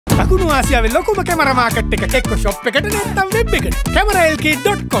දකුණු ආසියාවේ ලොකුම කැමරා මාකට් එක එක්ක ෂොප් එකට නැත්නම් වෙබ් එකට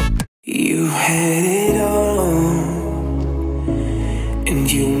cameralk.com. You had it all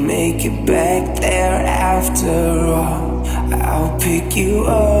and you make it back there after all. I'll pick you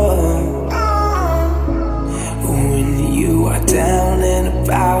up when you are down and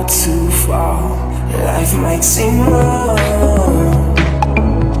about to fall. Life might seem wrong,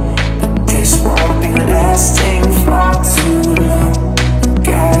 but this won't be lasting for too long.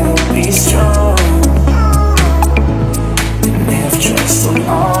 Gotta be strong and have trust on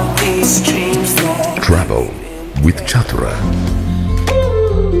all these dreams that travel with Chatura.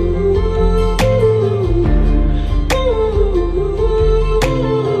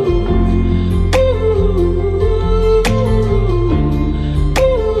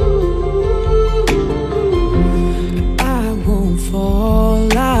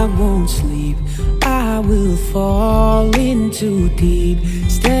 Fall in too deep,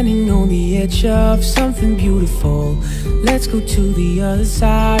 standing on the edge of something beautiful. Let's go to the other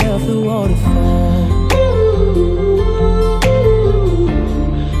side of the waterfall.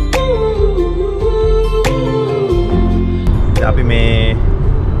 අපි මේ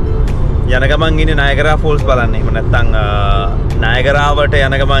යන ගමන් ඉන්නේ Niagara false බලන්න. එහෙම නැත්නම් නයගරාවට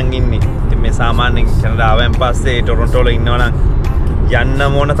යන ගමන් ඉන්නේ. ඉතින් මේ සාමාන්‍යයෙන් කැනඩාවෙන් පස්සේ ටොරොන්ටෝ වල ඉන්නවනම් යන්න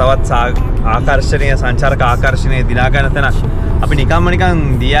ඕන තවත් ආකර්ෂණීය සංචාරක ආකර්ෂණීය දිනා ගන්න තැනක්. අපි නිකන්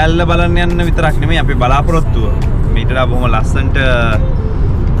දියැල්ල බලන්න යන්න විතරක් නෙමෙයි අපි බලාපොරොත්තුව මීටලා බොහොම ලස්සනට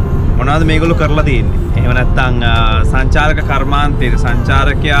මොනවද මේගොල්ලෝ කරලා තියෙන්නේ. එහෙම නැත්නම් සංචාරක කර්මාන්තයේ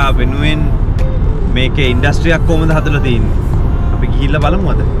සංචාරකයා වෙනුවෙන් මේකේ ඉන්ඩස්ට්‍රියක් කොහොමද හදලා තියෙන්නේ. අපි ගිහිල්ලා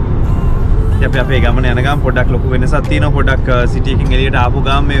බලමුද? ඉතින් අපි අපේ ගමන යන ගමන් පොඩ්ඩක් ලොකු වෙනසක් තියෙනවා. පොඩ්ඩක් සිටි එකකින් එළියට ආපු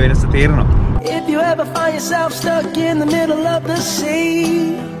ගමන් මේ වෙනස තේරෙනවා. If you ever find yourself stuck in the middle of the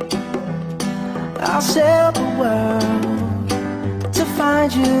sea, I'll sail the world to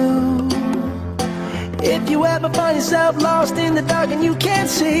find you. If you ever find yourself lost in the dark and you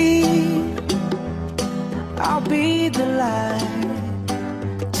can't see, I'll be the light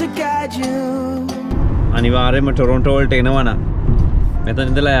to guide you. අනිවාර්යයෙන්ම Toronto වලට එනවා නම් මෙතන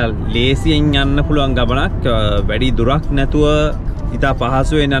ඉඳලා ලේසියෙන් යන්න පුළුවන් ගමනක්, වැඩි දුරක් නැතුව ඉතා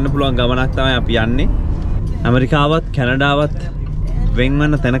පහසුවෙන් යන්න පුළුවන් ගමනක් තමයි අපි යන්නේ. ඇමරිකාවත් කැනඩාවත්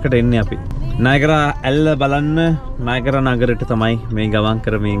වෙන්වන තැනකට එන්නේ අපි. නයගරා ඇල්ල බලන්න නයගරා නගරයට තමයි මේ ගමන්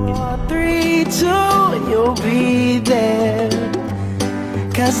කරමින් ඉන්නේ. 3, 2 and you'll be there,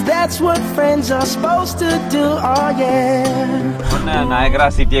 'cause that's what friends are supposed to do. Oh yeah. ඔන්න නයගරා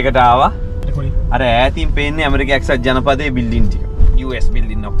සිටි එකට ආවා. අර ඈතින් පේන්නේ ඇමරිකා එක්සත් ජනපදයේ බිල්ඩින් ටික. US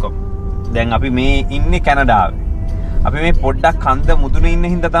බිල්ඩින් ඔක්කොම. දැන් අපි මේ ඉන්නේ කැනඩාවේ. අපි මේ පොඩ්ඩක් කන්ද මුදුනේ ඉන්න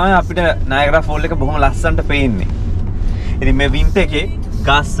හින්දා තමයි අපිට නයගරා ෆෝල් එක බොහොම ලස්සනට පේන්නේ. ඉතින් මේ වින්ටර් එකේ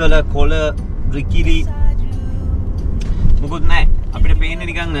ගස්වල කොළ රිකිලි මොකුත් නැහැ. අපිට පේන්නේ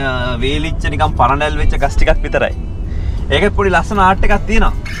නිකන් වේලිච්ච නිකන් පරණැල් වෙච්ච ගස් ටිකක් විතරයි. ඒකෙත් පොඩි ලස්සන ආර්ට් එකක්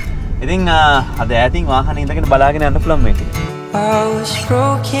තියෙනවා. ඉතින් අද ඈතින් වාහනේ ඉඳගෙන බලාගෙන යන්න පුළුවන් මේක. I was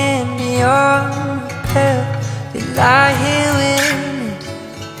broken beyond repair. You lie here with me.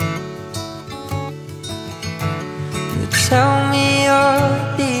 You tell me your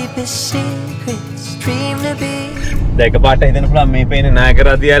deepest secrets. Dream to be. දැන් එකපාරට හිතෙන්න පුළුවන් මේ පේන්නේ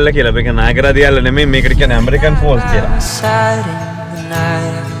නයගරා දියැල්ල කියලා. මේක නයගරා දියැල්ල නෙමෙයි, මේකට කියන්නේ ඇමරිකන් ෆෝල්ස් කියලා.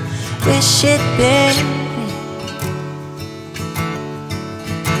 Wish it'd been me.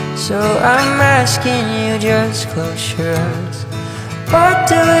 So I'm asking you, just close your eyes. What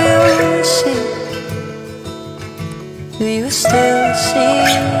do you see? Do you still see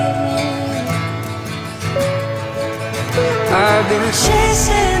me? I've been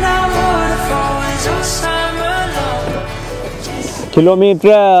chasing our waterfalls all summer long. Kilometre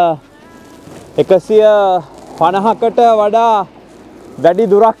 150කට වඩා වැඩි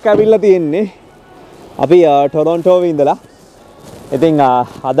දුරක් ඇවිල්ලා තියෙන්නේ. අපි ටොරොන්ටෝවේ ඉඳලා. ඉතින්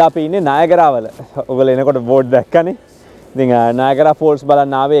අද අපි ඉන්නේ නයගරාවල. ඔයගොල්ලෝ එනකොට බෝඩ් දැක්කනේ. ඉතින් නයගරා ෆෝල්ස්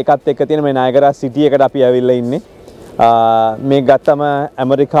බලන්න ආවේ එකත් එක්ක තියෙන මේ නයගරා සිටි එකට අපි ඇවිල්ලා ඉන්නේ. මේ ගත්තම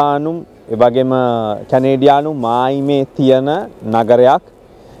ඇමරිකානු ඒ වගේම කැනේඩියානු මායිමේ තියෙන නගරයක්.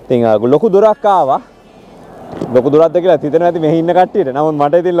 ඉතින් ලොකු දුරක් ආවා. ලොකු දුරක්ද කියලා හිතෙන්නේ නැති මෙහි ඉන්න කට්ටියට. නමුත්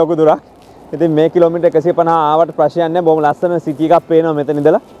මට ඉතින් ලොකු දුරක්. ඉතින් මේ කිලෝමීටර් 150 ආවට ප්‍රශ්නයක් නැහැ. බොහොම ලස්සන සිටි එකක් පේනවා මෙතන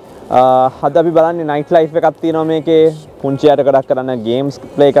ඉඳලා. අද අපි බලන්නේ නයිට් ලයිෆ් එකක් තියෙනවා මේකේ. පුංචි යට කඩක් කරන්න, ගේම්ස්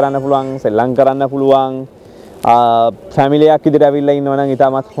ප්ලේ කරන්න පුළුවන්, සෙල්ලම් කරන්න පුළුවන්. ෆැමිලි එකක් විදිහට ඇවිල්ලා ඉන්නවා නම්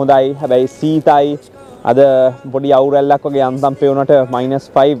ඉතාමත් හොඳයි. හැබැයි සීතයි. අද පොඩි අවුරැල්ලක් වගේ යන්තම් පේනට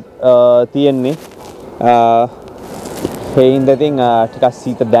 -5 තියෙන්නේ. ඒ හින්දා ඉතින් ටිකක්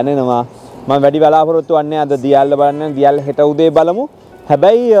සීත දැනෙනවා. මම වැඩි බලාපොරොත්තු වෙන්නේ අද දියැල්ල බලන්න. දියැල්ල හෙට උදේ බලමු.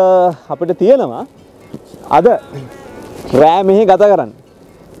 හැබැයි අපිට තියෙනවා අද රෑ මෙහි ගත කරන්න.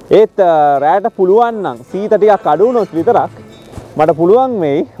 ඒත් රැට පුළුවන් නම් සීත ටිකක් අඩු වුණොත් විතරක් මට පුළුවන්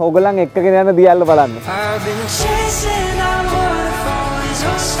වෙයි ඕගොල්ලන් එක්කගෙන යන දියල්ල බලන්න. I've been chasing our waterfalls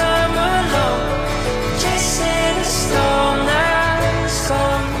all summer long, chasing a storm that's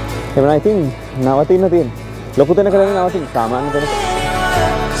gone. එහෙනම් ඉතින් නවතින්න තියෙන. ලොකු තැනක දැන් නවතින්න සාමාන්‍ය තැනක.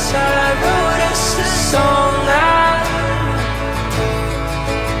 So I wrote us a song that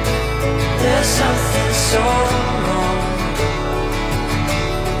there's something so wrong,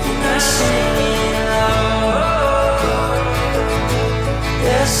 and I sing it loud.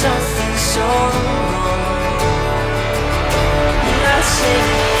 There's something so wrong, and I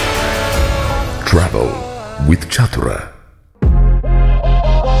sing it. Travel with Chatura.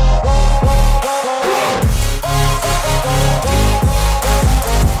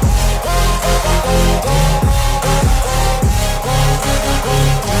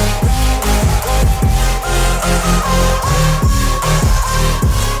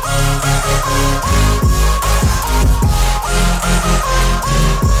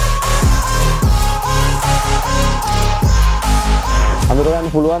 අඳුරගන්න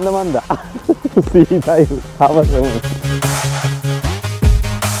පුළුවන්ද මන්ද? සීතයි අවසම.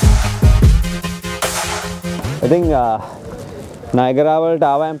 ඉතින් නයගරා වලට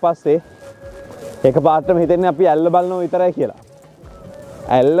ආවයන් පස්සේ එකපාරටම හිතෙන්නේ අපි ඇල්ල බලනවා විතරයි කියලා.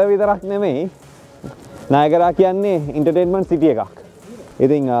 ඇල්ල විතරක් නෙමෙයි නයගරා කියන්නේ එන්ටර්ටේන්මන්ට් සිටි එකක්.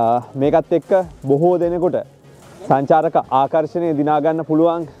 ඉතින් මේකත් එක්ක බොහෝ දෙනෙකුට සංචාරක ආකර්ෂණය දිනා ගන්න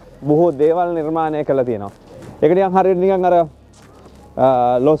පුළුවන් බොහෝ දේවල් නිර්මාණය කළා තියෙනවා. ඒක නිකන් හරියට නිකන් අර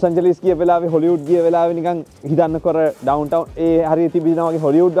ලොස් ඇන්ජලිස් ගිය වෙලාවේ හොලිවුඩ් ගිය වෙලාවේ නිකන් හිතන්නකො අර ඩවුන්ටවුන් ඒ හරියට තිබෙනා වගේ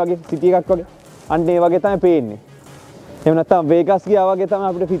හොලිවුඩ් වගේ සිටි එකක් වගේ අන්න ඒ වගේ තමයි පේන්නේ. එහෙම නැත්නම් වේගස් ගියා වගේ තමයි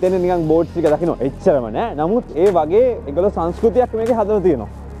අපිට හිතෙන්නේ නිකන් බෝට්ස් ටික දකින්න. එච්චරම නෑ. නමුත් ඒ වගේ ඒගොල්ලෝ සංස්කෘතියක් මේකේ හදලා තියෙනවා.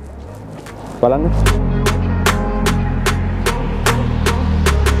 බලන්න.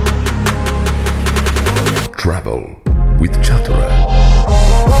 Travel with Chatura.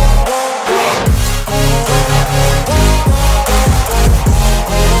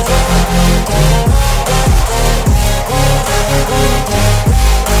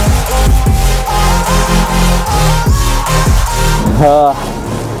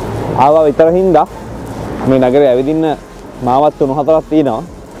 ආවා විතර හින්දා මේ නගරේ ඇවිදින්න මාවත් 3-4ක් තියෙනවා.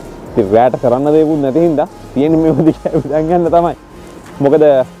 ඉතින් වැට කරන්න දෙයක්වත් නැති හින්දා තියෙන්නේ මේ වගේ ඇවිදන් යන්න තමයි. මොකද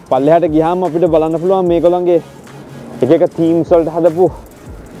පල්ලෙහාට ගියාම අපිට බලන්න පුළුවන් මේගොල්ලන්ගේ එක එක තීම්ස් වලට හදපු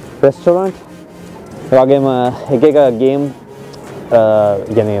රෙස්ටොරන්ට් ඒ වගේම එක එක ගේම්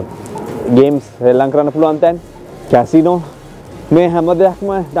ගේම්ස් හෙල්ලම් කරන්න පුළුවන් තැන් කැසිනෝ මේ හැම දෙයක්ම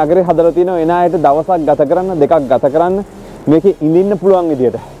නගරේ හදලා තියෙනවා. එන අයට දවසක් ගත කරන්න දෙකක් ගත කරන්න මේකේ ඉඳින්න පුළුවන්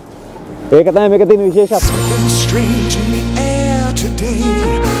විදියට. ඒක තමයි මේකේ තියෙන විශේෂත්වය. Strange in the air today.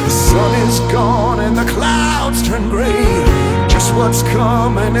 The sun is gone and the clouds turn gray. Just what's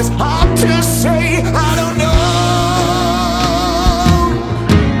coming is hard to say. I don't know.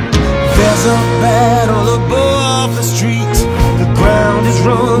 There's a battle above the street. The ground is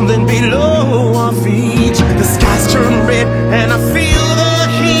rumbling below our feet. The skies turn red and I feel the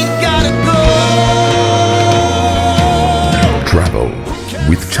heat. Gotta go. Travel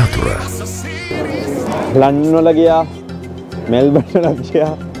with Chatura. London වල ගියා, Melbourne වල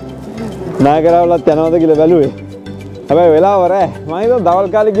ගියා, Niagara වලත් යනවාද කියලා බැලුවේ. හැබැයි වෙලාව රෑ. මම හිතුවා දවල්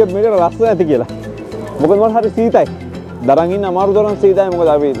කාලේ ගියොත් මේකට රස නැති කියලා. මොකද මට හරි සීතයි. දරන් ඉන්න අමාරු තරම් සීතයි. මොකද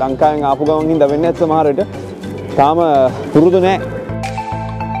අපි ලංකාවෙන් ආපු ගමන් හින්දා වෙන්නේ නැත් සමහර විට. තාම පුරුදු නැහැ.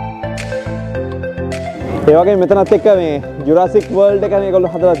 ඒ වගේම මෙතනත් එක්ක මේ ජුරාසික් වර්ල්ඩ් එක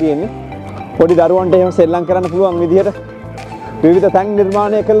මේගොල්ලෝ හදලා තියෙන්නේ. පොඩි දරුවන්ට එහෙම සෙල්ලම් කරන්න පුළුවන් විදිහට විවිධ තැන්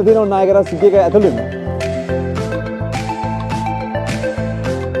නිර්මාණය කරලා තියෙනවා නයගරා සිටි එක ඇතුළේම.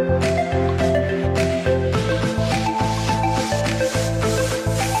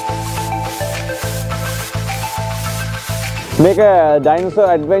 මේක ඩයිනෝසර්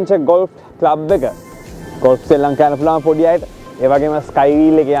ඇඩ්වෙන්චර් ගෝල්ෆ් ක්ලබ් එක. ගෝල්ෆ් සෙල්ලම් කරන්න පුළුවන් පොඩි අයට. ඒ වගේම ස්කයි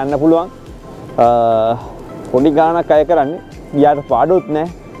වීල් එකේ යන්න පුළුවන්. පොඩි ගාණක් අය කරන්නේ. ගියාට පාඩුත්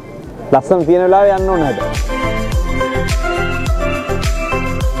නැහැ. ලස්සන තියෙන වෙලාවෙ යන්න ඕන හැබැයි.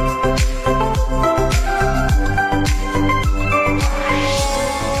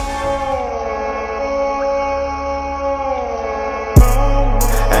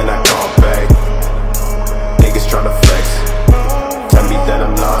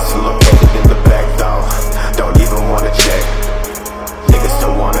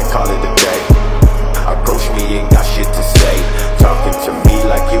 Ain't got shit to say. Talking to me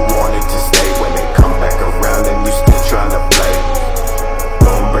like you wanted to stay. When they come back around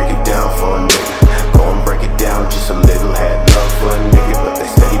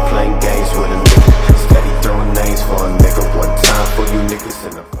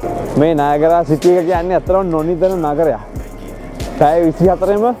මේ නයගර සිටි එක කියන්නේ අතරම නොනිදන නගරයක්. පැය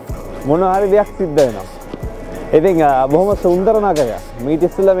 24ෙම මොන හරි දෙයක් සිද්ධ වෙනවා. ඉතින් බොහොම සුන්දර නගරයක්. මීට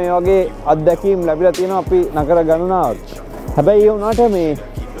ඉස්සෙල්ලා මේ වගේ අත්දැකීම් ලැබිලා තියෙනවා අපි නගර ගණනාවක්. හැබැයි ඒ වුණාට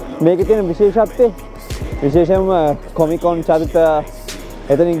මේකේ තියෙන විශේෂත්වය විශේෂයෙන්ම කොමිකොන් චරිත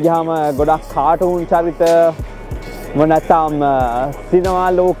එතනින් ගියාම ගොඩක් කාටූන් චරිත නැත්නම් සිනමා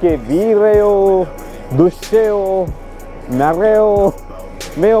ලෝකේ වීරයෝ දුෂ්ටයෝ නරයෝ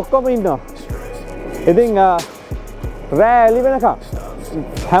මේ ඔක්කොම ඉන්නවා. ඉතින් රෑ එළි වෙනකම්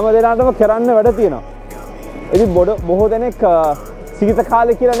හැම දෙනාටම කරන්න වැඩ තියෙනවා. ඉතින් බොහෝ දෙනෙක් සීත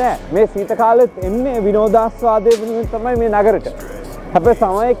කාලේ කියලා නෑ. මේ සීත කාලෙත් එන්නේ විනෝදාස්වාදයේ වෙනුවෙන් තමයි මේ නගරෙට. හැබැයි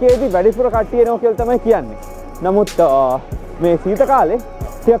සමයකේදී වැඩිපුර කට්ටිය එනවා කියලා තමයි කියන්නේ. නමුත් මේ සීත කාලේ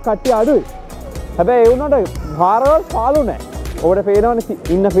ටිකක් කට්ටිය අඩුයි. හැබැයි ඒ වුණාට භාරවල් පාළු නෑ. ඔබට පේනවනේ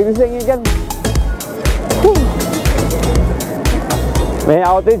ඉන්න පිරිසෙන් කියන්නේ. මේ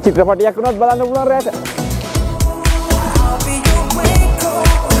අවතේ චිත්‍රපටියක් වුණත් බලන්න පුළුවන් රැට.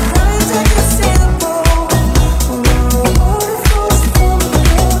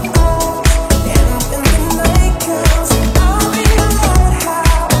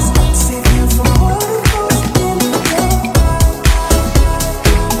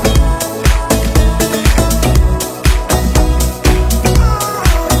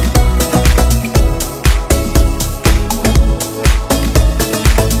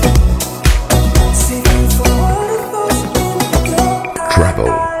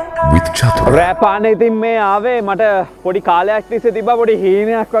 රෑපානේ ඉතින් මේ ආවේ මට පොඩි කාලයක් තිස්සේ තිබ්බා පොඩි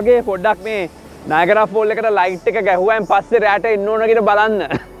හීනයක් වගේ පොඩ්ඩක් මේ නයගරා ෆෝල් එකට ලයිට් එක ගැහුවාන් පස්සේ රැට එන්න ඕන කියලා බලන්න.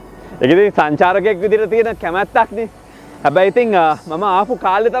 ඒක ඉතින් සංචාරකයෙක් විදිහට තියෙන කැමැත්තක් නේ. හැබැයි ඉතින් මම ආපු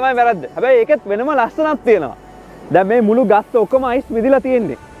කාලේ තමයි වැරද්ද. හැබැයි ඒකෙත් වෙනම ලස්සනක් තියෙනවා. දැන් මේ මුළු ගස් ඔක්කොම අයිස් මිදිලා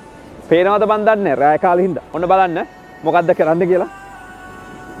තියෙන්නේ. පේනවද මන් දන්නේ රෑ කාලේ හින්දා. ඔන්න බලන්න මොකද්ද කරන්න කියලා.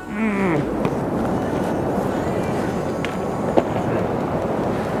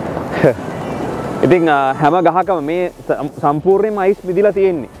 ඉතින් හැම ගහකම මේ සම්පූර්ණයෙන්ම අයිස් මිදිලා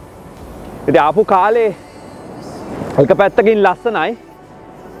තියෙන්නේ. ඉතින් ආපු කාලේ එක පැත්තකින් ලස්සනයි.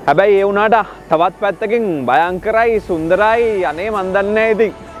 හැබැයි ඒ වුණාට තවත් පැත්තකින් භයංකරයි, සුන්දරයි. අනේ මන් දන්නේ නැහැ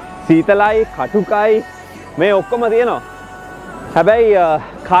ඉතින්. සීතලයි, කටුකයි මේ ඔක්කොම තියෙනවා. හැබැයි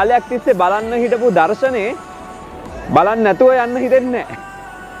කාලයක් තිස්සේ බලන්න හිටපු දර්ශනේ බලන්න නැතුව යන්න හිතෙන්නේ නැහැ.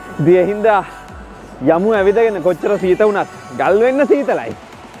 ඉතින් ඒ හින්දා යමු ඇවිදගෙන කොච්චර සීත වුණත් ගල් වෙන්න සීතලයි.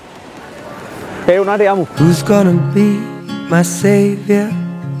 Who's gonna be my savior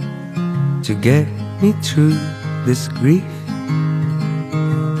to get me through this grief?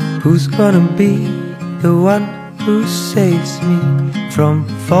 Who's gonna be the one who saves me from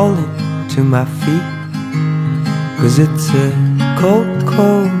falling to my feet? 'Cause it's a cold,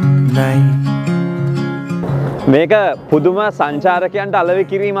 cold night. මේක පුදුම සංචාරකයන්ට අලෙවි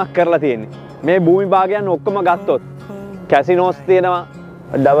කිරීමක් කරලා තියෙන්නේ. මේ භූමි භාගයන් ඔක්කොම ගත්තොත් කැසිනෝස් තියෙනවා,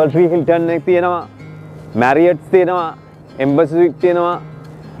 ඩබල් ට්‍රී හිල්ටන් එක තියෙනවා, මැරියට්ස් තියෙනවා, එම්බසි තියෙනවා,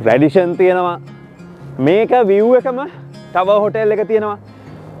 රැඩිෂන් තියෙනවා. මේක view එකම ටවර් හොටෙල් එක තියෙනවා.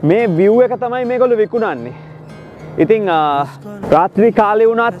 මේ view එක තමයි මේගොල්ලෝ විකුණන්නේ. ඉතින් රාත්‍රී කාලේ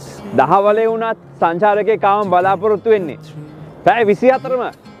වුණත්, දහවලේ වුණත් සංචාරකයෙක් ආවම බලාපොරොත්තු වෙන්නේ. පැය 24ම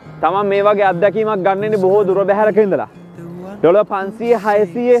තමන් මේ වගේ අත්දැකීමක් ගන්නනේ බොහෝ දුර බැහැරක ඉඳලා. ඩොලර් 500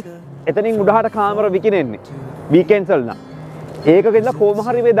 600 එතනින් උඩහට කාමර විකිනෙන්නේ. වීකෙන්ඩ්ස් වල නම්. ඒකකින්ද කොහොම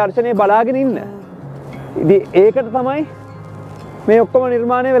හරි මේ දර්ශනය බලාගෙන ඉන්න. ඉතින් ඒකට තමයි මේ ඔක්කොම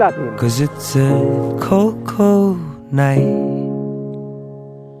නිර්මාණය වෙලා තියෙන්නේ. 'Cause it's a cold, cold night.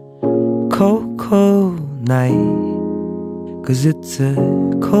 Cold, cold night. 'Cause it's a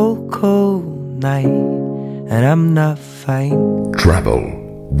cold, cold night. And I'm not fine. Travel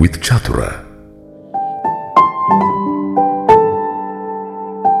with Chatura.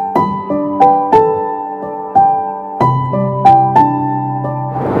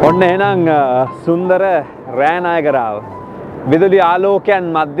 ඔන්න එහෙනම් සුන්දර රෑ නයගරාව. විදුලි ආලෝකයන්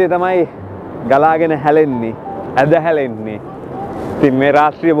මැද්දේ තමයි ගලාගෙන හැලෙන්නේ, ඇද හැලෙන්නේ. ඉතින් මේ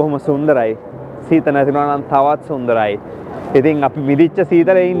රාත්‍රිය බොහොම සුන්දරයි. සීත නැතිනවා නම් තවත් සුන්දරයි. ඉතින් අපි මිදිච්ච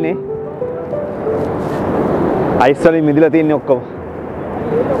සීතලේ ඉන්නේ. අයිස් වලින් මිදිලා තින්නේ ඔක්කොම.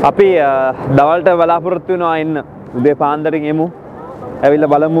 අපි දවල්ට බලාපොරොත්තු වෙනවා එන්න. උදේ පාන්දරින් එමු.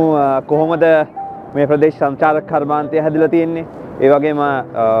 ඇවිල්ලා බලමු කොහොමද මේ ප්‍රදේශ සංචාරක කර්මාන්තය හැදිලා තියෙන්නේ. ඒ වගේම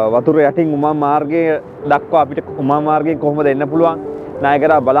වතුර යටින් උමා මාර්ගය දක්වා අපිට උමා මාර්ගයෙන් කොහොමද එන්න පුළුවන්?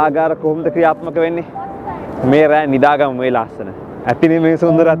 නයගරා බලාගාර කොහොමද ක්‍රියාත්මක වෙන්නේ? මේ රෑ නිදාගමු මේ ලස්සන. ඇතිනේ මේ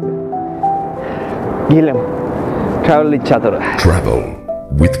සුන්දරත්වය. ගිහලමු. Travel with Chatura. Travel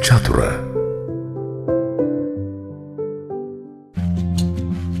with Chatura.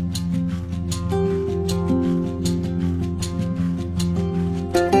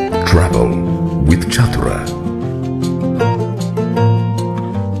 Travel with Chatura.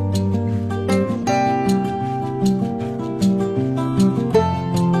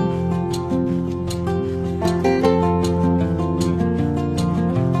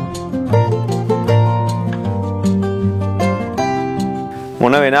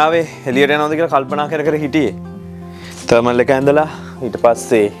 මොන වෙනාවේ එළියට යනවද කියලා කල්පනා කර කර හිටියේ. තර්මල් එක ඇඳලා ඊට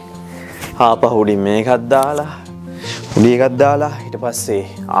පස්සේ ආපහු උඩින් මේකක් දාලා උඩි එකක් දාලා ඊට පස්සේ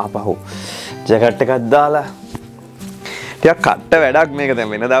ආපහු ජැකට් එකක් දාලා ටිකක් කට්ට වැඩක් මේක දැන්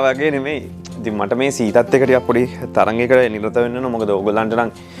වෙනදා වගේ නෙමෙයි. ඉතින් මට මේ සීතත් එක ටිකක් පොඩි තරංගයකට නිරත වෙන්න ඕන. මොකද ඕගොල්ලන්ට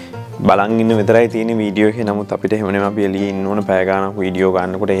නම් බලන් ඉන්න විතරයි තියෙන වීඩියෝ එකේ. නමුත් අපිට එහෙම නෙමෙයි අපි එළියේ ඉන්න ඕන. පැය ගානක් වීඩියෝ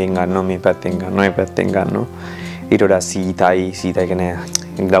ගන්නකොට එහෙන් ගන්නවා මේ පැත්තෙන් ගන්නවා මේ පැත්තෙන් ගන්නවා. ඊට වඩා සීතයි කියන්නේ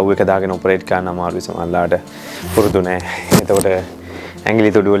ග්ලව් එක දාගෙන ඔපරේට් කරන්න අමාරුයි සමහරලාට පුරුදු නැහැ. එතකොට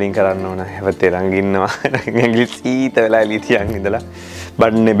ඇඟිලි තුඩු වලින් කරන්න ඕන. හැබැයි ළඟ ඉන්නවා. ඇඟිලි සීත වෙලා එළිය තියන් ඉඳලා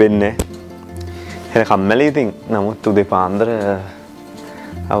බඩනේ බෙන්නේ. එහෙනම් කම්මැලි ඉතින්. නමුත් උදේ පාන්දර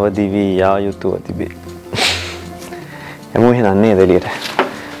අවදි වී යා යුතුව තිබේ. එමු එහෙනම් නේද එළියට.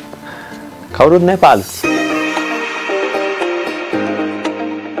 කවුරුත් නැහැ පාළු.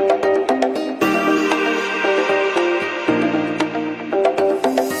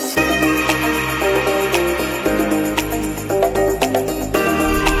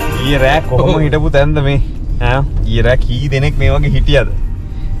 ඊරෑ කොහොම හිටපු තැන්ද මේ ඈ ඊරෑ කී දෙනෙක් මේ වගේ හිටියද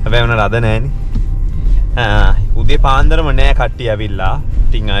හැබැයි උන රද නෑනේ උදේ පාන්දරම නෑ කට්ටිය ඇවිල්ලා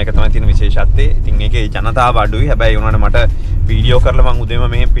ඉතින් ඒක තමයි තියෙන විශේෂත්වය ඉතින් මේකේ ජනතාව අඩුයි හැබැයි උනාට මට වීඩියෝ කරලා මම උදේම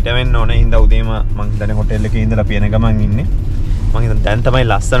මෙහෙන් පිට වෙන්න ඕනේ හින්දා උදේම මං හිතන්නේ හොටෙල් එකේ ඉඳලා පියන ගමන් ඉන්නේ මං හිතන්නේ දැන් තමයි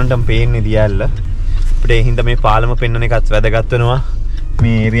ලස්සනටම පේන්නේ දියැල්ල අපිට ඒ හින්දා මේ පාලම පෙන්වන එකත් වැදගත් වෙනවා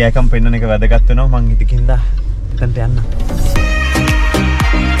මේ ඒරියා එකම පෙන්වන එක වැදගත් වෙනවා මං ඉතින්ද එතනට යන්න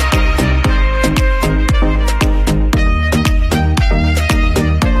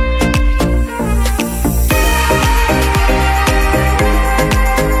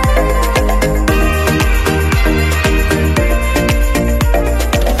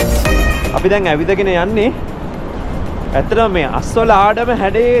අපි දැන් ඇවිදගෙන යන්නේ ඇත්තටම මේ අස්වල ආඩම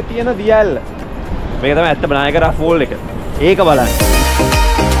හැඩේ තියෙන දියැල්ල. මේක තමයි ඇත්තම නයගර ෆෝල් එක. ඒක බලන්න.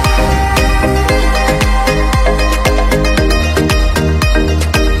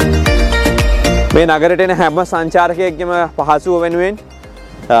 මේ නගරයට එන හැම සංචාරකයෙක්ගේම පහසුව වෙනුවෙන්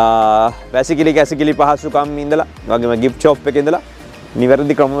වැසිකිලි කැසිකිලි පහසුකම් ඉඳලා වගේම ගිෆ්ට් ෂොප් එකේ ඉඳලා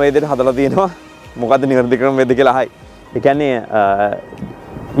නිවැරදි ක්‍රමවේදයට හදලා තියෙනවා. මොකද්ද නිවැරදි ක්‍රමවේද කියලා අහයි. ඒ කියන්නේ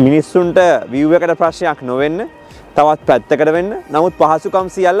මිනිස්සුන්ට view එකට ප්‍රශ්නයක් නොවෙන්න තවත් පැත්තකට වෙන්න නමුත් පහසුකම්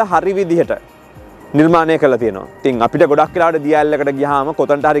සියල්ල හරි විදිහට නිර්මාණය කරලා තියෙනවා. ඉතින් අපිට ගොඩක් වෙලාවට දියැලකට ගියාම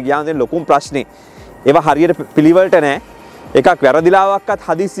කොතනට හරි ගියාම තියෙන ලොකුම ප්‍රශ්නේ ඒවා හරියට පිළිවෙලට නැහැ. එකක් වැරදිලාවක්වත්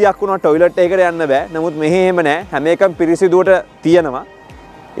හදිස්සියක් වුණා টয়ලට් එකකට යන්න බෑ. නමුත් මෙහෙ එහෙම නැහැ. හැම එකම පිරිසිදුවට තියෙනවා.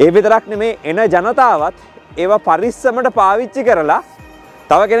 ඒ විතරක් නෙමේ එන ජනතාවත් ඒවා පරිස්සමට පාවිච්චි කරලා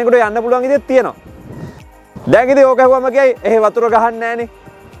තව කෙනෙකුට යන්න පුළුවන් විදිහක් තියෙනවා. දැන් ඉතින් ඕක හුවම කියයි එහෙ වතුර ගහන්නේ නැහනේ.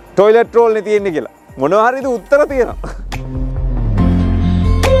 टॉयलेट रोल ने තියෙන්නේ කියලා. මොනවා හරිද උත්තර තියෙනවා.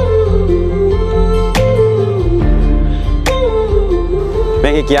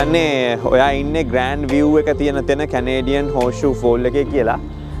 මේක කියන්නේ ඔයා ඉන්නේ ග්‍රෑන්ඩ් view එක තියෙන තැන කැනේඩියන් හෝෂු ෆෝල් එකේ කියලා.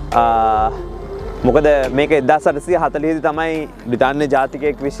 මොකද මේක 1840 දී තමයි බ්‍රිතාන්‍ය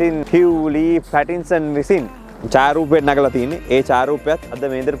ජාතිකයෙක් විසින් හිව්ලි පැටින්සන් විසින් ඡායාරූපයක් නගලා තියෙන්නේ. ඒ ඡායාරූපයත් අද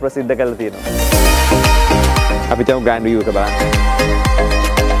මේ විදිහට ප්‍රසිද්ධ කරලා තියෙනවා. අපි තම ග්‍රෑන්ඩ් view එක බලන්න.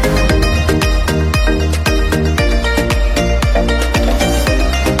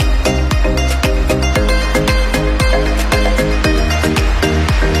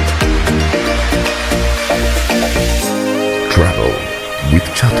 Travel with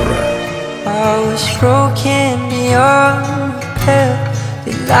Chatura. I was broken beyond repair.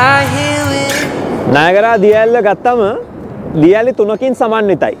 They lie here with නයගර දියැල්ල ගත්තම දියැලි තුනකින්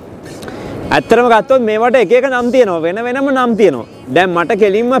සමන්විතයි. ඇත්තටම ගත්තොත් මේවට එක එක නම් තියෙනවා වෙන වෙනම නම් තියෙනවා. දැන් මට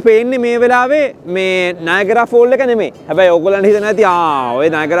කෙලින්ම පේන්නේ මේ වෙලාවේ මේ නයගර ෆෝල් එක නෙමෙයි. හැබැයි ඕගොල්ලන්ට හිතන ඇති ඔය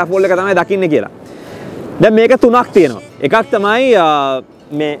නයගර ෆෝල් එක තමයි දකින්නේ කියලා. දැන් මේක තුනක් තියෙනවා. එකක් තමයි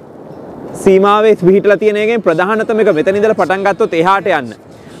මේ සීමාවේ පිහිටලා තියෙන එකෙන් ප්‍රධානතම එක මෙතන ඉඳලා පටන් ගත්තොත් එහාට යන්න.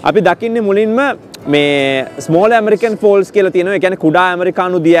 අපි දකින්නේ මුලින්ම මේ ස්මෝල් ඇමරිකන් ෆෝල්ස් කියලා තියෙනවා. ඒ කියන්නේ කුඩා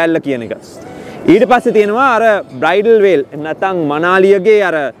ඇමරිකානු දියැල්ල කියන එක. ඊට පස්සේ තියෙනවා අර බ්‍රයිඩල් වේල් නැත්නම් මනාලියගේ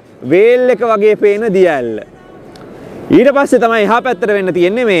අර වේල් එක වගේ පේන දියැල්ල. ඊට පස්සේ තමයි එහා පැත්තට වෙන්න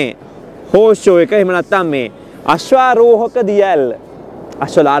තියෙන්නේ මේ හෝස් ෂෝ එක. එහෙම නැත්නම් මේ අශ්වාරෝහක දියැල්ල.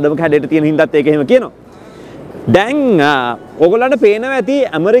 අශ්වලාඩමක හැඩයට තියෙන හින්දාත් ඒක එහෙම කියනවා. දැන් ඔයගොල්ලන්ට පේනවා ඇති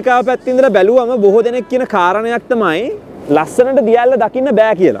ඇමරිකාව පැත්තේ ඉඳලා බැලුවම බොහෝ දෙනෙක් කියන කාරණයක් තමයි ලස්සනට දියැල්ල දකින්න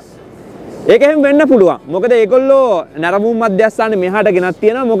බෑ කියලා. ඒක එහෙම වෙන්න පුළුවන්. මොකද ඒගොල්ලෝ නරඹුම් මධ්‍යස්ථානේ මෙහාට ගෙනත්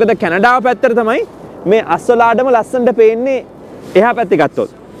තියෙනවා. මොකද කැනඩාව පැත්තට තමයි මේ අස්වලාඩම ලස්සනට පේන්නේ එහා පැත්තේ ගත්තොත්.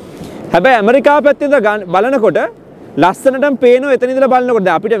 හැබැයි ඇමරිකාව පැත්තේ බලනකොට ලස්සනටම පේනවා එතන ඉඳලා බලනකොට.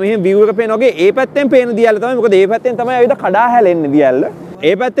 දැන් අපිට මෙහෙම view එක පේන වගේ ඒ පැත්තෙන් පේන දියැල්ල තමයි. මොකද ඒ පැත්තෙන් තමයි ඇවිත් කඩා හැලෙන්නේ දියැල්ල.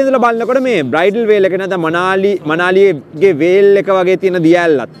 ඒ පැත්තෙන් ඉඳලා බලනකොට මේ බ්‍රයිඩල් වේල් එක නැත්නම් මනාලියේ වේල් එක වගේ තියෙන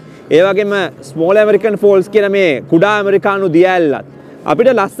දියැල්ලත් ඒ වගේම ස්මෝල් ඇමරිකන් ෆෝල්ස් කියන මේ කුඩා ඇමරිකානු දියැල්ලත් අපිට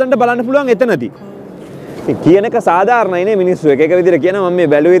ලස්සනට බලන්න පුළුවන් එතනදී. කියන එක සාධාරණයි නේ මිනිස්සු එක විදිහට කියනවා මම මේ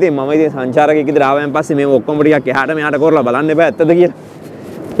බැලුවේ ඉතින් මම ඉතින් සංචාරකයෙක් විදිහට ආවයන් පස්සේ මේ ඔක්කොම ටිකක් එහාට මෙහාට කරලා බලන්න එපා ඇත්තද කියලා.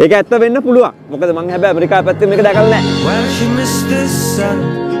 ඒක ඇත්ත වෙන්න පුළුවන්. මොකද මම හැබැයි ඇමරිකාව පැත්තේ මේක දැකලා නැහැ. Well, she missed the sun.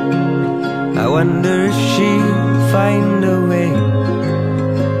 I wonder if she'll find a way.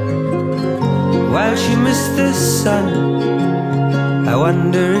 While she missed the sun, I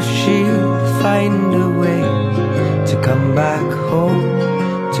wonder if she'll find a way to come back home,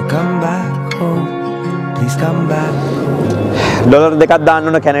 to come back home. Please come back home. Dollar දෙකක් දාන්න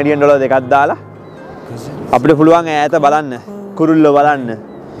ඕන Canadian dollar දෙකක් දාලා අපිට පුළුවන් ඈත බලන්න, කුරුල්ලෝ බලන්න.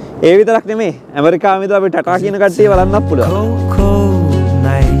 ඒ විතරක් නෙමෙයි ඇමරිකාවේ ඉඳලා අපි ටටා කියන කට්ටිය බලන්නත් පුළුවන්. Cold, cold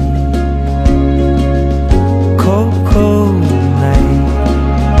night. Cold, cold night.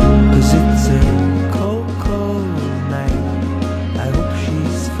 'Cause it's a cold, cold night. I hope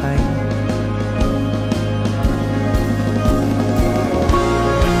she's fine.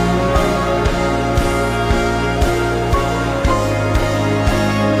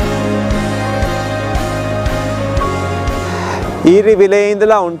 ඊරි විලේ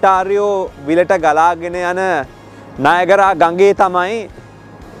ඉඳලා ඔන්ටාරියෝ විලට ගලාගෙන යන නයගරා ගඟේ තමයි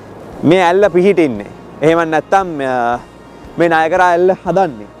මේ ඇල්ල පිහිටින්නේ. එහෙම නැත්නම් මේ නයගරා ඇල්ල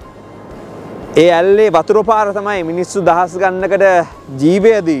හදන්නේ. ඒ ඇල්ලේ වතුර පාර තමයි මිනිස්සු දහස් ගණනකට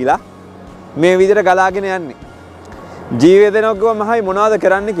ජීවය දීලා මේ විදිහට ගලාගෙන යන්නේ. ජීවය දෙනවා කිව්වම මහයි මොනවද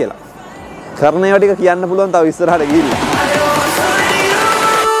කරන්න කියලා. කරන ඒවා ටික කියන්න පුළුවන් තව ඉස්සරහට ගිහිල්ලා.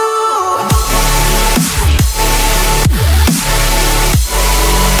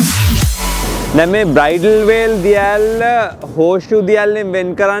 දැන් මේ බ්‍රයිඩල් වේල් දියැල්ල හෝෂු දියැල්ලෙන් වෙන්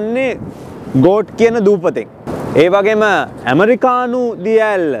කරන්නේ ගෝට් කියන දූපතෙන්. ඒ වගේම ඇමරිකානු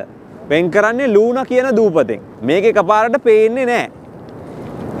දියැල්ල වෙන් කරන්නේ ලූනා කියන දූපතෙන්. මේක එකපාරට පේන්නේ නැහැ.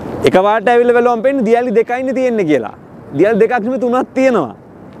 එකපාරට ඇවිල්ලා බලුවම පේන්නේ දියැලි දෙකයිනේ තියෙන්නේ කියලා. දියැලි දෙකක් නෙමෙයි තුනක් තියෙනවා.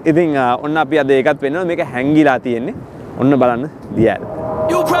 ඉතින් ඔන්න අපි අද ඒකත් වෙනවා මේක හැංගිලා තියෙන්නේ. ඔන්න බලන්න දියැලි.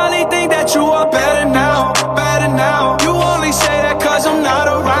 You probably think that you are better now, better now. You only say that 'cause I'm not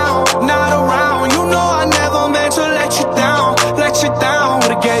around, not around. You know I never meant to let you down, let you down.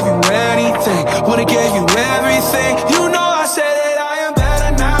 Would've gave you anything, would've gave you everything. You know I said that I am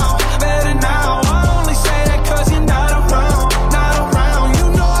better now, better now. I only say that 'cause you're not around, not around. You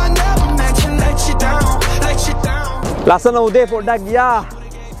know I never meant to let you down, let you down. ලස්සන උදේ පොඩ්ඩක් ගියා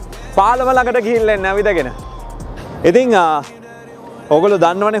පාලම ළඟට ගිහිල්ලා නැවිදගෙන. ඉතින් ඔගොල්ලෝ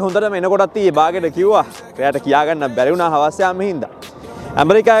දන්නවනේ හොඳටම එනකොටත් ඊයේ බාගෙට කිව්වා. එයාට කියාගන්න බැරි වුණා හවස යාම හින්දා.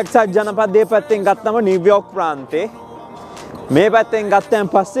 ඇමරිකා එක්සත් ජනපදයේ පැත්තෙන් ගත්තම නිව්යෝක් ප්‍රාන්තේ. මේ පැත්තෙන් ගත්තන්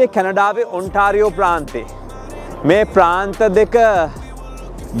පස්සේ කැනඩාවේ ඔන්ටාරියෝ ප්‍රාන්තේ. මේ ප්‍රාන්ත දෙක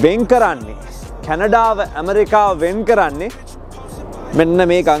වෙන් කරන්නේ කැනඩාව ඇමරිකාව වෙන් කරන්නේ මෙන්න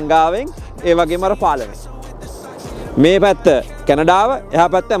මේ ගංගාවෙන් ඒ වගේම අර පාලමෙන්. මේ පැත්ත කැනඩාව එහා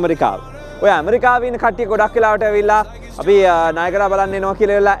පැත්ත ඇමරිකාව. ඔය ඇමරිකාවේ ඉන්න කට්ටිය ගොඩක් වෙලාවට ඇවිල්ලා අපි නයගරා බලන්න එනවා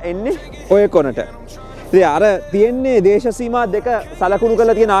කියලා වෙලා එන්නේ ඔය කොනට. ඉතින් අර තියෙන්නේ දේශ සීමා දෙක සලකුණු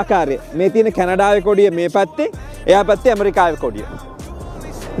කරලා තියෙන ආකාරය. මේ තියෙන කැනඩාවේ කොඩිය මේ පැත්තේ, එහා පැත්තේ ඇමරිකාවේ කොඩිය.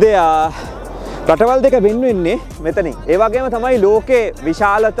 ඉතින් රටවල් දෙක වෙන් වෙන්නේ මෙතනින්. ඒ වගේම තමයි ලෝකේ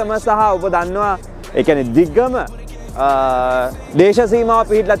විශාලතම සහ ඔබ දන්නවා ඒ කියන්නේ දිග්ගම දේශ සීමාව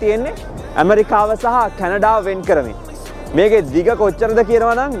පිහිටලා තියෙන්නේ ඇමරිකාව සහ කැනඩාව වෙන් කරමින්. මේකේ දිග කොච්චරද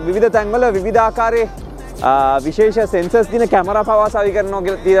කියනවා නම් විවිධ තැන්වල විවිධ ආකාරයේ විශේෂ සෙන්සර්ස් දින කැමරා පවා සවි කරනවා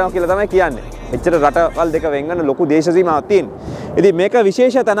කියලා තමයි කියන්නේ. එච්චර රටවල් දෙක වෙන් වෙන ලොකු දේශ සීමාවක් තියෙනවා. ඉතින් මේක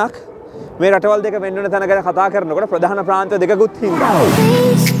විශේෂ තැනක්. මේ රටවල් දෙක වෙන් වෙන තැන ගැන කතා කරනකොට ප්‍රධාන ප්‍රාන්ත දෙකකුත් හින්දා.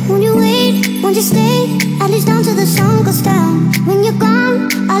 Won't you wait, won't you stay, at least down till the sun goes down. When you're gone,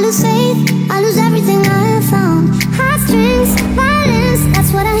 I lose faith, I lose everything I have found. Heartstrings, violence,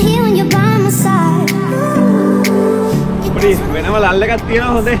 that's what I hear when you're by my side. පොඩි වෙනම ලල් එකක්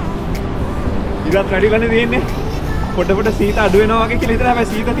තියෙනවා හොඳේ. ඉරත් වැඩි ගන්න තියෙන්නේ. පොඩ සීත අඩු වෙනවා වගේ කියලා හිතලා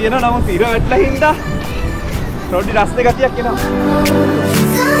හැබැයි සීත තියෙනවා නමුත් ඉර වැටලා හින්දා පොඩි රස් දෙකක් එනවා.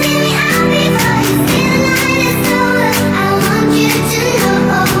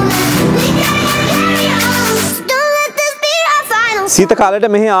 සීත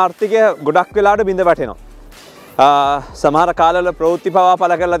කාලේට මෙහි ආර්ථිකය ගොඩක් වෙලාවට බිඳ වැටෙනවා. සමහර කාලවල ප්‍රවෘත්ති පවා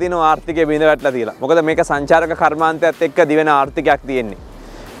පළ කරලා තියෙනවා ආර්ථිකය බිඳ වැටලා තියලා. මොකද මේක සංචාරක කර්මාන්තයත් එක්ක දිවෙන ආර්ථිකයක් තියෙන්නේ.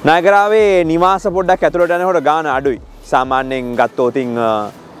 නයගරාවේ නිවාස පොඩ්ඩක් ඇතුළට යනකොට ගාන අඩුයි. සාමාන්‍යයෙන් ගත්තොත්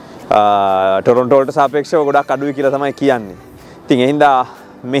ටොරොන්ටෝ වලට සාපේක්ෂව ගොඩක් අඩුයි කියලා තමයි කියන්නේ. ඉතින් ඒ හින්දා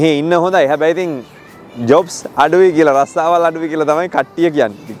මෙහි ඉන්න හොඳයි. හැබැයි ඉතින් ජොබ්ස් අඩුයි කියලා රස්සාවල් අඩුයි කියලා තමයි කට්ටිය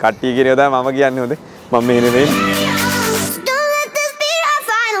කියන්නේ. ඉතින් කට්ටිය කියන ඒවා තමයි මම කියන්නේ හොඳේ. මම මෙහෙ නෙමෙයි. Don't let this be our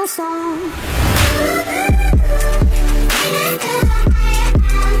final song.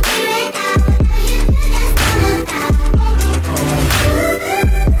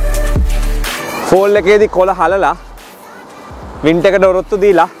 Fall එකේදී කොළ හලලා වින්ට් එකට ඔරොත්තු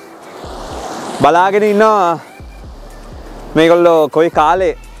දීලා බලාගෙන ඉන්නවා මේගොල්ලෝ කොයි කාලේ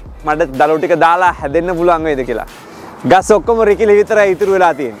මඩ දළු ටික දාලා හැදෙන්න පුළුවන් වේද කියලා. ගස් ඔක්කොම රිකිලි විතරයි ඉතුරු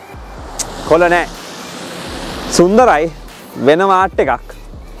වෙලා තියෙන්නේ. කොළ නැහැ. සුන්දරයි වෙනම ආර්ට් එකක්.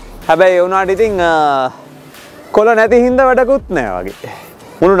 හැබැයි ඒ වුණාට ඉතින් කොළ නැති හින්දා වැඩකුත් නැහැ වගේ.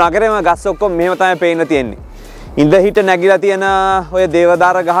 මුළු නගරෙම ගස් ඔක්කොම මෙහෙම තමයි පේන්න තියෙන්නේ. ඉඳ හිට නැගිලා තියෙන ඔය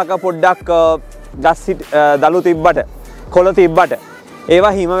දේවදාර ගහක පොඩ්ඩක් ගස් දළු තිබ්බට කොළ තිබ්බට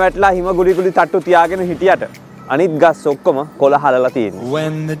ඒවා හිම වැටලා හිම ගුලි ගුලි තට්ටු තියාගෙන හිටියට අනිත් ගස් ඔක්කොම කොළ හලලා තියෙනවා.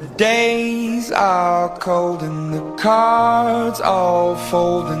 When the days are cold and the cards all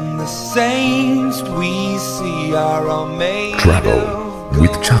fold and the saints we see are all made Travel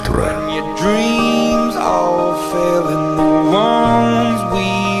with Chatura. When your dreams all fail and the ones we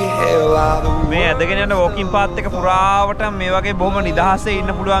hail are the මේ ඇදගෙන යන walking පාත් එක පුරාවට මේ වගේ බොහොම නිදහසේ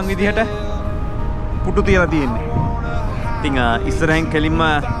ඉන්න පුළුවන් විදිහට පුටු තියලා තියෙන්නේ. ඉතින් ඉස්සරහින් කෙලින්ම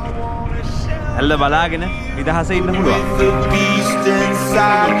ඇල්ල බලාගෙන නිදහසේ ඉන්න පුළුවන්. the beast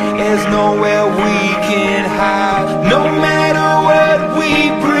inside there's nowhere we can hide no matter what we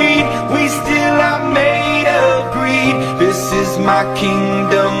breed we still are made of greed this is my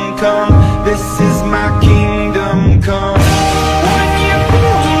kingdom come this is my kingdom come when you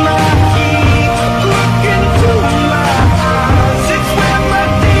pull my key look into my eyes it's where my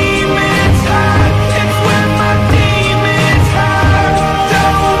demons hide it's where my demons hide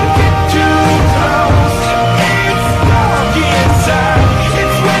don't get too close it's dark inside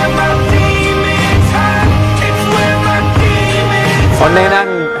it's where my demons hide it's where my demons ඔන්න එහෙනම්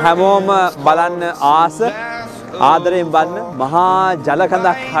හැමෝම බලන්න ආස ආදරයෙන් බලන්න මහා ජල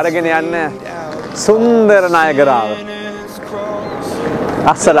කඳක් අරගෙන යන්න සුන්දර නයගරාව.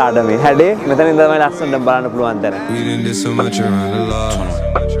 අස්සලාඩමේ හැඩේ මෙතන ඉඳන් තමයි ලස්සනට බලන්න පුළුවන් තැන. We done did so much around the law.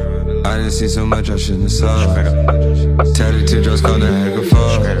 I done seen so much I shouldn't have saw. Tatted teardrops called a heck of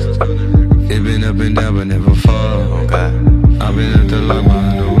fall. It been up and down but never fall. I've been up the lock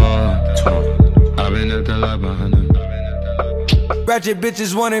behind the wall. I've been up the lock behind the Ratchet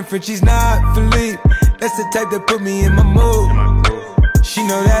bitches wanting Frenchies, not Philippe. That's the type that put me in my mood. She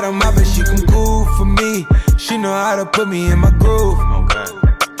know that I'm out, but she come cool for me. She know how to put me in my groove.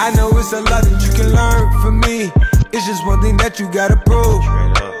 I know it's a lot that you can learn from me. It's just one thing that you gotta prove.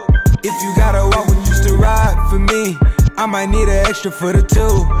 If you gotta walk with just to ride for me, I might need an extra for the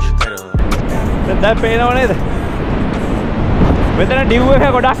two. දැන් පේනව නේද? මෙතන ඩිව් එක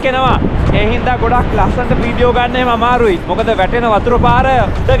ගොඩක් එනවා. ඒ හින්දා ගොඩක් ලස්සනට video ගන්න එහෙම අමාරුයි. මොකද වැටෙන වතුර පාර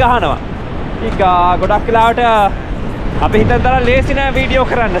උඩ ගහනවා. ඒක ගොඩක් වෙලාවට අපි හිතන තරම් ලේසි නෑ වීඩියෝ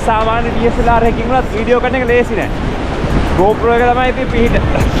කරන්න. සාමාන්‍ය DSLR එකකින් උනත් වීඩියෝ කරන එක ලේසි නෑ. GoPro එක තමයි ඉතින් පිහිට.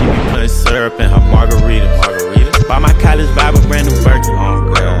 Put syrup in her margarita. Buy my college vibe a brand new Virgin.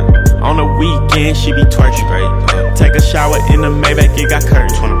 On the weekend she be twerking. Take a shower in the Maybach, it got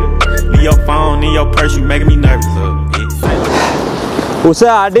curtains. Leave your phone in your purse, you making me nervous. උස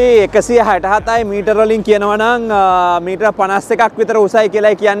අඩි 167යි මීටර වලින් කියනවා නම් මීටර 51ක් විතර උසයි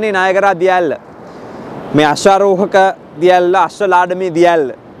කියලායි කියන්නේ Niagara දියැල්ල. මේ අශ්වාරෝහක දියැල්ල අශ්වලාඩමේ දියැල්ල.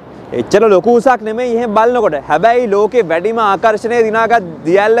 එච්චර ලොකු උසක් නෙමෙයි එහෙම බලනකොට. හැබැයි ලෝකේ වැඩිම ආකර්ෂණය දිනාගත්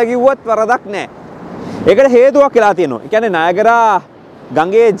දියැල්ල කිව්වොත් වරදක් නැහැ. ඒකට හේතුවක් වෙලා තියෙනවා. ඒ කියන්නේ නයගරා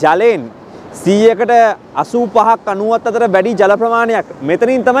ගඟේ ජලයෙන් 100කට 85ක් 90ක් අතර වැඩි ජල ප්‍රමාණයක්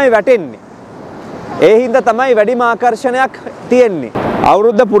මෙතනින් තමයි වැටෙන්නේ. ඒ හින්දා තමයි වැඩිම ආකර්ෂණයක් තියෙන්නේ.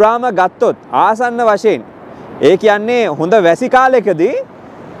 අවුරුද්ද පුරාම ගත්තොත් ආසන්න වශයෙන් ඒ කියන්නේ හොඳ වැසි කාලයකදී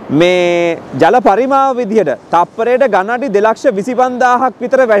මේ ජල පරිමාව විදිහට තප්පරයට ඝන අඩි 2,25,000ක්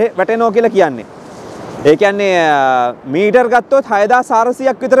විතර වැටෙනවා කියලා කියන්නේ. ඒ කියන්නේ මීටර් ගත්තොත්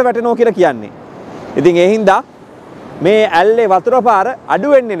 6,400ක් විතර වැටෙනවා කියලා කියන්නේ. ඉතින් ඒ හින්දා මේ ඇල්ලේ වතුර පාර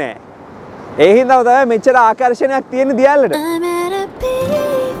අඩු වෙන්නේ නැහැ. ඒ හින්දා තමයි මෙච්චර ආකර්ෂණයක් තියෙන දියැල්ලට. I'm at a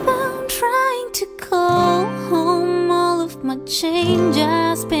payphone trying to call home. All of my change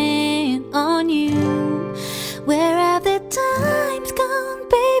I spent on you. Where have the times gone,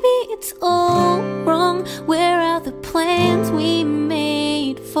 baby? It's all wrong. Where are the plans we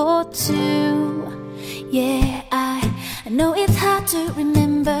made for two? Yeah, I know it's hard to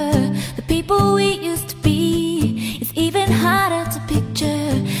remember the people we used to be. It's even harder to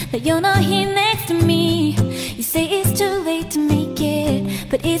picture but you're not here next to me. You say it's too late to make it,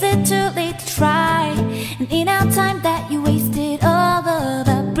 but is it too late to try? And in our time that you wasted, all of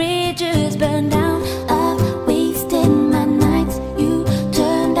our bridges burned down. I've wasted my nights, you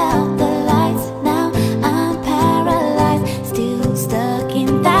turned out the lights. Now I'm paralyzed, still stuck in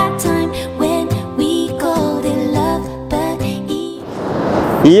that time when we called it love, but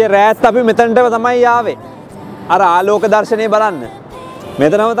ඊයේ රෑත් අපි මෙතනටම තමයි ආවේ. අර ආලෝක දර්ශනය බලන්න.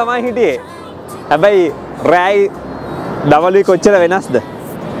 මෙතනම තමයි හිටියේ. හැබැයි රෑයි දවල්ුයි කොච්චර වෙනස්ද?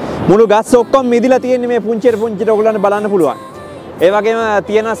 මුළු ගස් ඔක්කොම මිදිලා තියෙන්නේ මේ පුංචිට ඔයගොල්ලන්ට බලන්න පුළුවන්. ඒ වගේම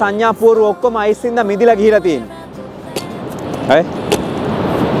තියෙන සංඥා පූර්ව ඔක්කොම අයිස් ඉඳන් මිදිලා ගිහිලා තියෙන්නේ. හරි?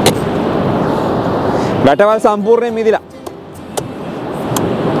 ගැටවල් සම්පූර්ණයෙන් මිදිලා.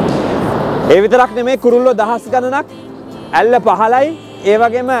 ඒ විතරක් නෙමෙයි කුරුල්ලෝ දහස් ගණනක් ඇල්ල පහලයි ඒ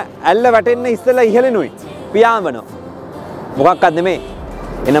වගේම ඇල්ල වැටෙන්න ඉස්සෙල්ලා ඉහළිනුයි පියාඹනවා. මොකක්වත් නෙමෙයි.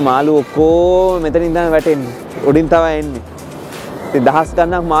 එන මාළු ඔක්කොම මෙතනින් ඉඳන් වැටෙන්නේ. උඩින් තමයි එන්නේ. ඉතින් දහස්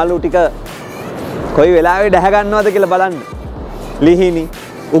ගණනක් මාළු ටික කොයි වෙලාවෙ දැහ ගන්නවද කියලා බලන්න. ලිහිණි,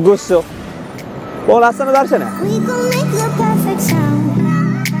 උගුස්සෝ. බොහොම ලස්සන දර්ශනයක්. we gon' make the perfect sound.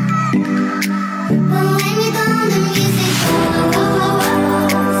 But when you're gone, the music goes.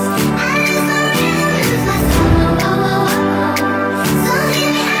 I lose my mind, lose my soul. So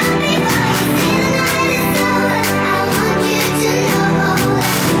hear me out before you say the night is over. I want you to know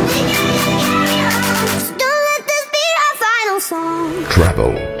we gotta carry on. So don't let this be our final song.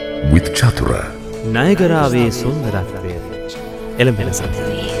 Travel with Chatura. නයගරාවේ සුන්දරත්වය එළඹෙන සතිය.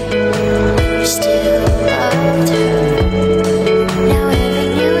 Still loved her. Now every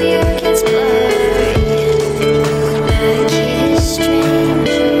New Year gets blurry. I kiss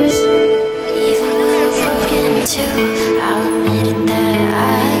strangers, even when I'm broken too. I'll admit it that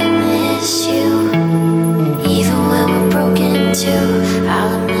I miss you. Even when we're broken too,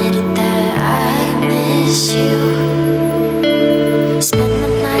 I'll admit it that I miss you. Spend the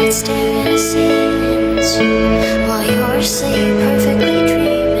night staring at ceilings while you're asleep, perfectly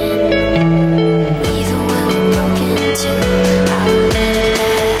dreaming. Even when we're broken too, I'll admit it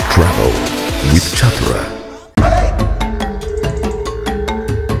that Travel with Chatura.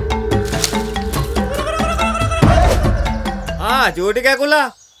 චූටි කැකුලා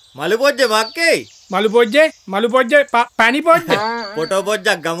මලු පොජ්ජ මක්කේ මලු පොජ්ජේ පැණි පොජ්ජ photo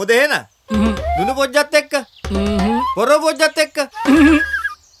පොජ්ජක් ගමුද එහෙනම් දුනු පොජ්ජත් එක්ක පොරෝ පොජ්ජත් එක්ක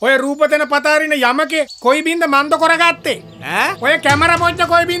ඔය රූපතන පතාරින යමකේ කොයි බින්ද මන්ද කරගත්තේ ඈ ඔය කැමරා පොජ්ජ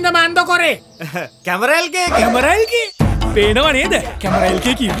කොයි බින්ද මන්ද කරේ කැමරාල්ගේ පේනව නේද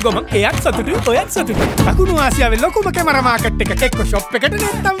කැමරාල්ගේ කියපු ගමන් එයත් සතුටුයි ඔයත් සතුටුයි දකුණු ආසියාවේ ලොකුම කැමරා මාකට් එක එක්ක ෂොප් එකට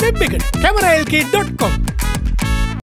නැත්නම් වෙබ් එකට cameraLK.com